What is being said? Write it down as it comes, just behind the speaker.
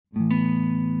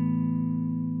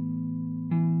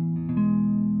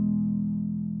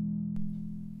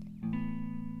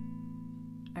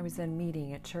was in a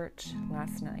meeting at church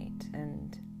last night,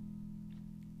 and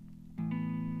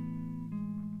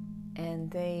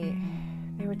they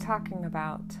were talking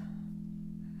about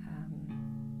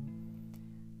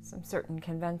some certain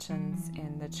conventions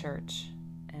in the church,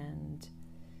 and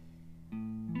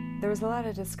there was a lot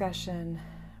of discussion.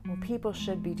 Well, people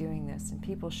should be doing this, and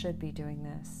people should be doing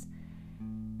this,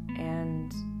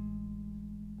 and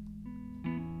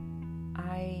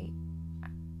I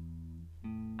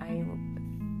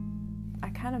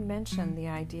kind of mentioned the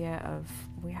idea of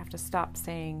we have to stop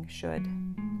saying should,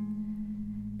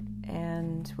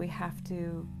 and we have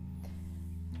to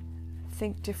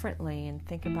think differently and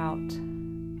think about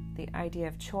the idea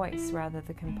of choice rather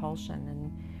than compulsion.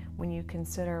 And when you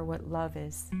consider what love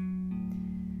is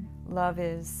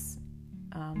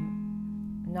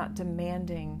not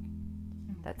demanding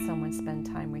that someone spend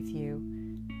time with you,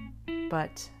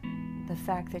 but the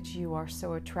fact that you are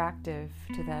so attractive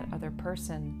to that other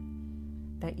person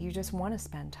that you just want to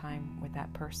spend time with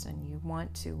that person. You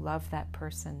want to love that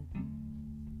person.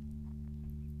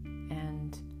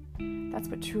 And that's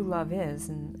what true love is.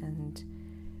 And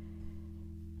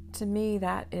to me,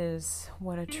 that is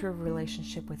what a true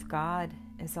relationship with God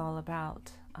is all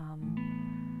about.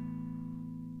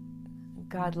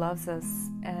 God loves us,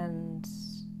 and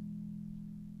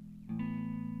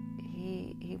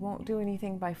He won't do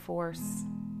anything by force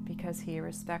because He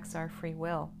respects our free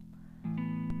will.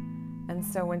 And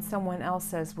so when someone else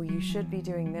says, well, you should be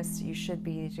doing this, you should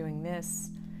be doing this,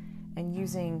 and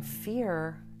using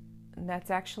fear,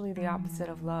 that's actually the opposite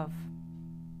of love.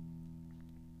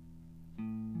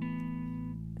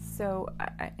 So,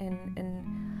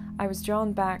 I was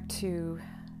drawn back to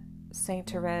Saint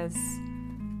Therese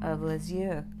of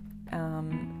Lisieux,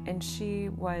 and she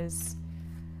was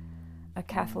a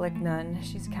Catholic nun.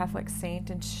 She's a Catholic saint,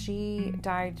 and she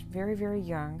died very, very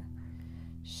young.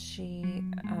 She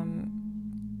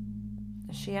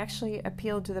actually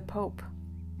appealed to the Pope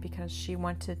because she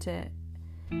wanted to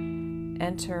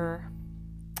enter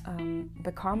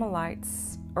the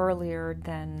Carmelites earlier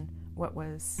than what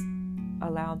was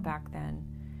allowed back then.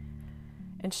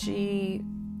 And she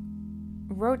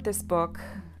wrote this book.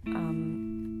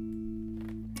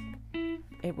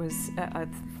 It was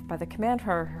by the command of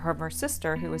her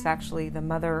sister, who was actually the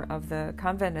mother of the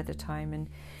convent at the time,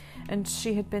 and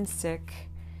she had been sick.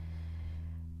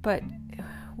 But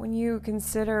when you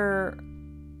consider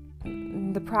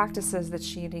the practices that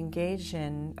she had engaged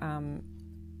in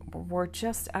were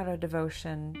just out of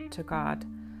devotion to God.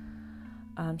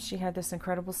 She had this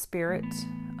incredible spirit.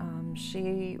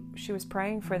 She was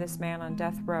praying for this man on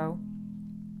death row,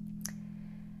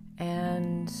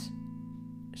 and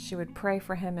she would pray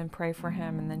for him,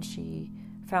 and then she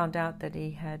found out that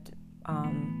he had,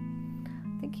 I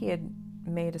think he had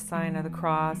made a sign of the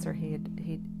cross, or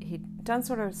he'd done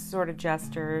sort of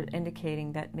gesture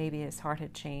indicating that maybe his heart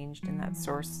had changed, and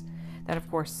that of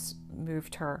course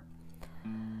moved her.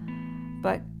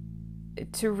 But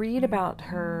to read about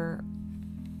her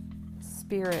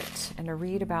spirit and to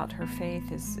read about her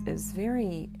faith is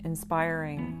very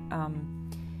inspiring,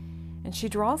 and she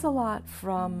draws a lot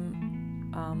from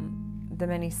the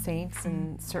many saints,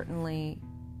 and certainly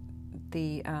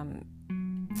the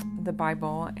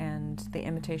Bible and the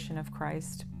Imitation of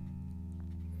Christ.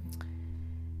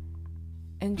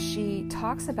 And she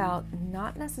talks about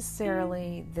not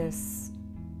necessarily this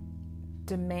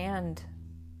demand,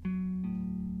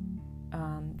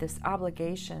 this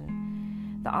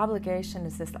obligation. The obligation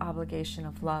is this obligation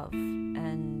of love.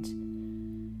 And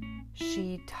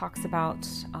she talks about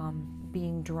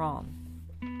being drawn.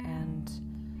 And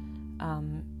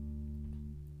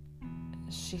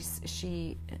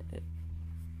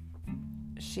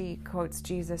she quotes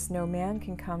Jesus, "No man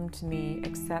can come to me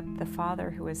except the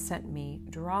Father who has sent me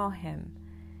draw him."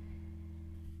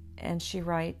 And she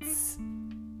writes,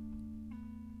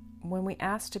 "When we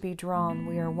ask to be drawn,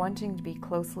 we are wanting to be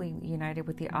closely united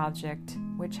with the object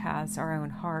which has our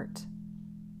own heart."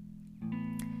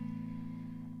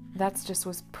 That's just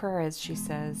what prayer is, she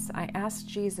says. I ask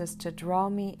Jesus to draw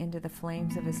me into the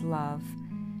flames of his love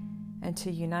and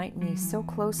to unite me so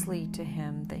closely to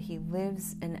him that he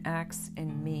lives and acts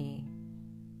in me.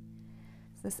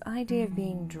 So this idea of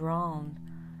being drawn,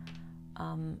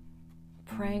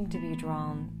 praying to be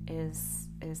drawn, is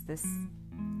this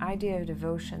idea of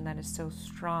devotion that is so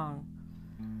strong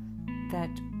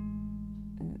that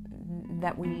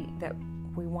we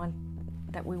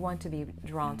want to be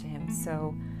drawn to him.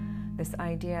 So this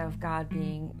idea of God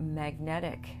being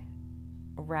magnetic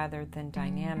rather than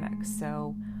dynamic.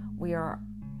 So we are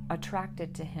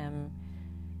attracted to him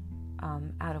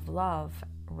out of love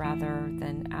rather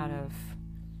than out of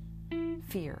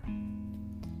fear.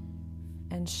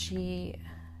 And she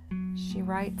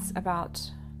writes about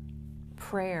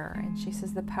prayer, and she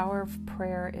says the power of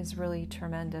prayer is really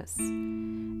tremendous.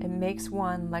 It makes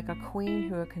one like a queen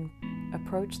who can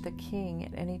approach the king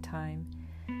at any time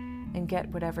and get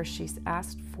whatever she's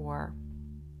asked for.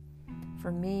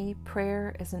 For me,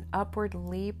 prayer is an upward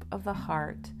leap of the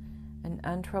heart, an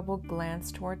untroubled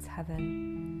glance towards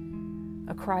heaven,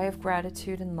 a cry of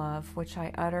gratitude and love which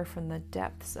I utter from the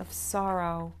depths of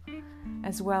sorrow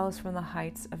as well as from the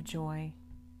heights of joy.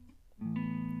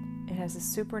 It has a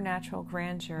supernatural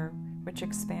grandeur which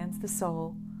expands the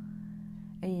soul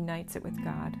and unites it with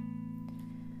God.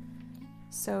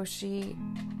 So she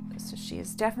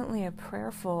is definitely a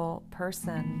prayerful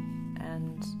person,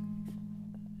 and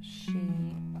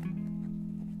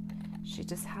she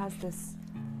just has this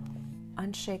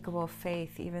unshakable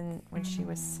faith even when she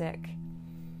was sick.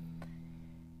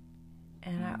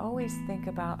 And I always think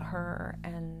about her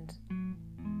and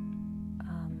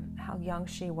how young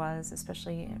she was,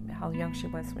 especially how young she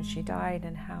was when she died,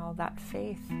 and how that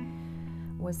faith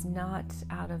was not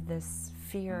out of this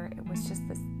fear. It was just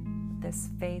this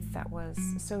faith that was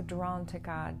so drawn to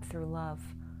God through love.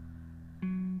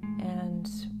 And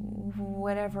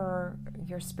whatever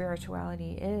your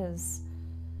spirituality is,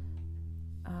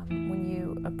 when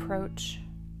you approach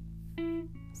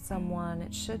someone,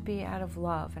 it should be out of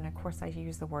love. And of course I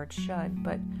use the word should,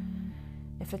 but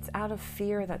if it's out of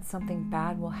fear that something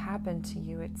bad will happen to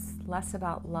you, it's less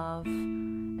about love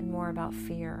and more about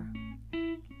fear.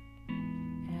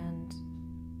 And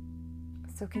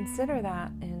so consider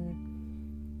that in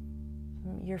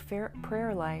your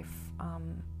prayer life.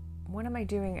 What am I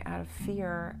doing out of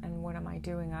fear, and what am I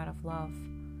doing out of love?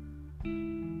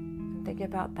 And think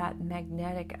about that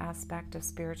magnetic aspect of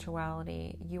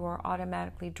spirituality. You are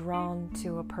automatically drawn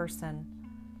to a person,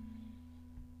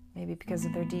 maybe because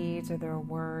of their deeds or their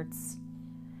words,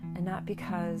 and not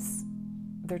because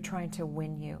they're trying to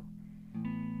win you.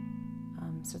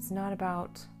 So it's not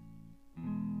about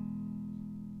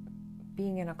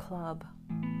being in a club.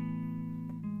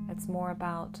 It's more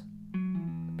about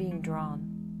being drawn.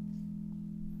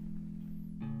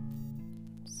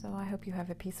 So I hope you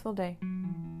have a peaceful day.